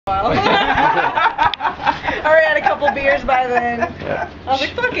Already had a couple beers by then. Yeah. I was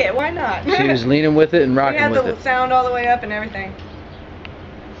like, fuck it, why not? She was leaning with it and rocking with it. We had the sound all the way up and everything.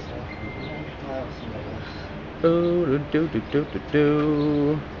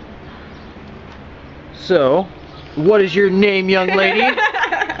 So, what is your name, young lady?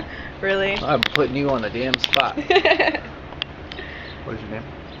 Really? I'm putting you on the damn spot. What is your name?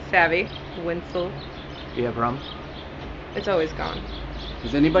 Savvy. Winsel. Do you have rum? It's always gone.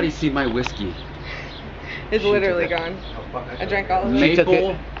 Does anybody see my whiskey? It's literally gone. I drank all of it.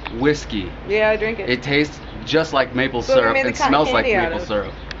 Maple whiskey. Yeah, I drank it. It tastes just like maple So we syrup. made the It cotton smells like candy out maple of.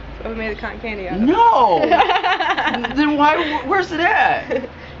 syrup. So we made the cotton candy out of. No. Then why? Where's it at?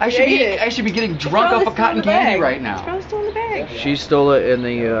 I should be getting drunk off of cotton candy right It's now. probably still in the bag. She stole it, and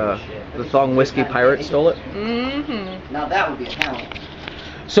the Thong Whiskey Pirate stole it. Mm-hmm. Now that would be a talent.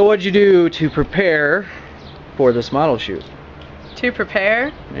 So what'd you do to prepare for this model shoot? To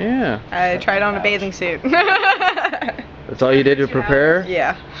prepare, Yeah. I tried on a bathing suit. That's all you did to prepare?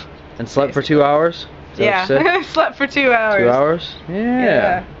 Yeah. And slept for 2 hours? Is that what you said? Yeah. Slept for 2 hours. 2 hours?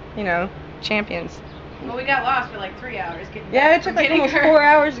 Yeah. You know, champions. Well, we got lost for like 3 hours getting Yeah, it took like almost 4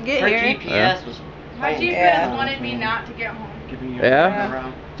 hours to get Her here. GPS was. My GPS Yeah. wanted me not to get home.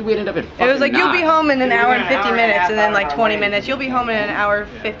 Yeah? So we ended up at It was like, you'll be home in an hour and 50 hour and a minutes, half, and then like hour 20 away. minutes. You'll be home in an hour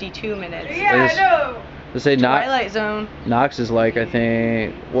 52 minutes. Yeah, I know. Let's say Twilight Zone. Knox is like, I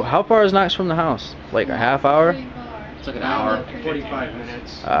think, well, how far is Knox from the house? Like a half hour? It took an hour. 45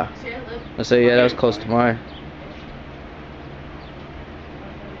 minutes. Let's say, yeah, that was close to mine.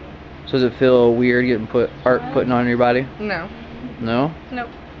 So does it feel weird getting putting on your body? No. No? Nope.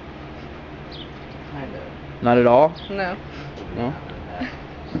 Not at all? No. No?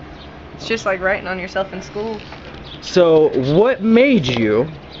 It's just like writing on yourself in school. So, what made you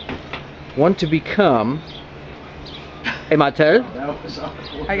want to become a model?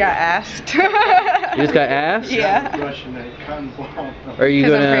 I got asked. You just got asked? Yeah. Are you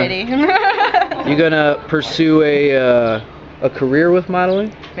Because gonna I'm pretty. you gonna pursue a career with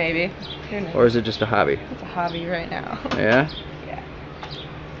modeling, Maybe. Who knows? or is it just a hobby? It's a hobby right now. Yeah. Yeah.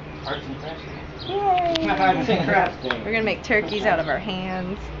 Arts and crafts. Yay. Arts and crafts. We're gonna make turkeys out of our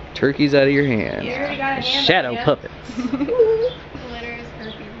hands. Turkeys out of your hands. You already got a hand Shadow idea. puppets. Glitters,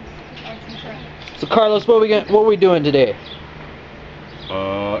 herpes, arts and crafts. So Carlos, what are we doing today?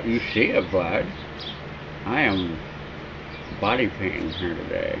 You see it, bud. I am body painting here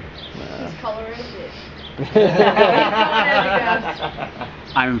today. Whose color is it?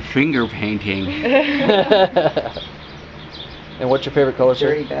 I'm finger painting. And what's your favorite color,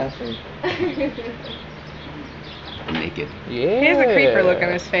 Dirty sir? bastard. Naked. Yeah. He has a creeper look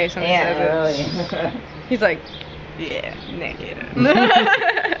on his face when he Yeah, says it. really. He's like, yeah, naked.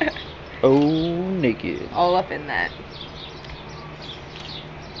 Oh, naked. All up in that.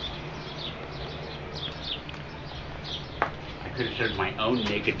 I could have said my own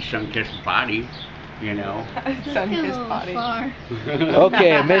naked sun-kissed body, you know. Sun-kissed body.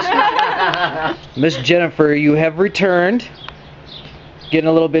 Okay, Miss Jennifer, you have returned. Getting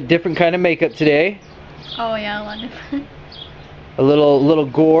a little bit different kind of makeup today. Oh yeah, a lot different. A little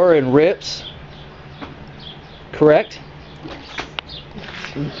gore and rips. Correct?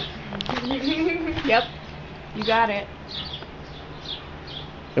 Yep. You got it.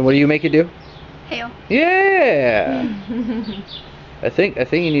 And what do you make it do? Hail. Yeah. I think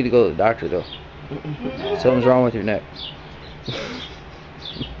you need to go to the doctor though. Something's wrong with your neck.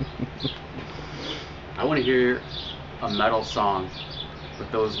 I want to hear a metal song with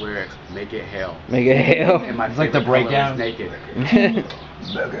those lyrics. Make it hail. Make it hail. And my It's like the favorite color is breakdown. naked.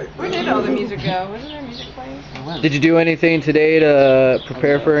 Where did all the music go? Wasn't there music playing? Did you do anything today to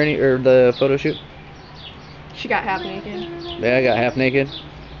prepare for the photo shoot? She got half naked. Yeah, I got half naked.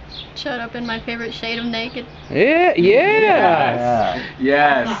 Showed up in my favorite shade of naked. Yeah.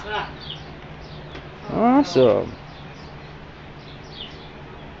 Yes. Awesome.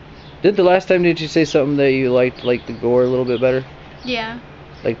 Did you say something that you liked the gore a little bit better? Yeah.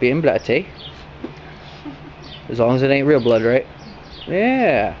 Like being blood, eh? As long as it ain't real blood, right?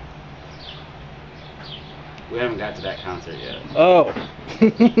 Yeah. We haven't got to that concert yet. Oh.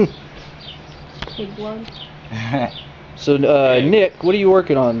 Big blood. So, Nick, what are you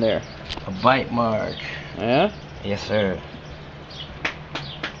working on there? A bite mark. Yeah? Yes, sir.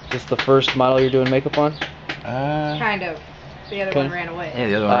 Is this the first model you're doing makeup on? Kind of. The other Okay. one ran away. Yeah,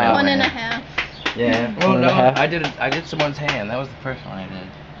 the other one. ran One away. and a half. Yeah. One Well, and no, a half. I did someone's hand. That was the first one I did.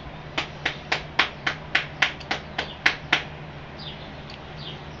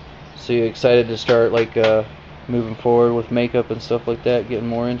 So you excited to start moving forward with makeup and stuff like that, getting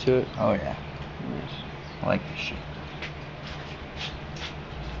more into it? Oh yeah. Nice. I like this shit.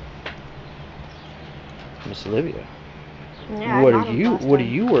 Miss Olivia. Yeah, I what got are 'em you last What are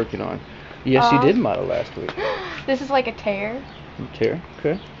time. you working on? Yes, you did model last week. This is like a tear. Tear.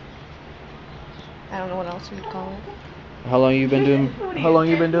 Okay. I don't know what else you'd call it. How long you been doing? How long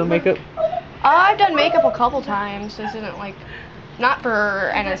you been doing makeup? I've done makeup a couple times. This isn't like, not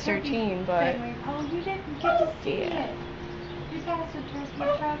for NS13, but Oh, you didn't get to see yeah. it. You guys would dress my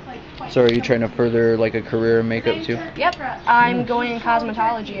truck like twice. So are you trying to further like a career in makeup too? Yep, I'm going in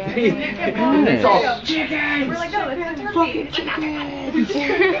cosmetology. It's all We're like, no, it's fucking chickens.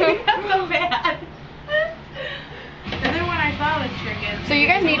 That's so bad. And then when I saw the chicken. So you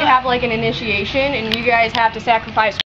guys need to have like an initiation, and you guys have to sacrifice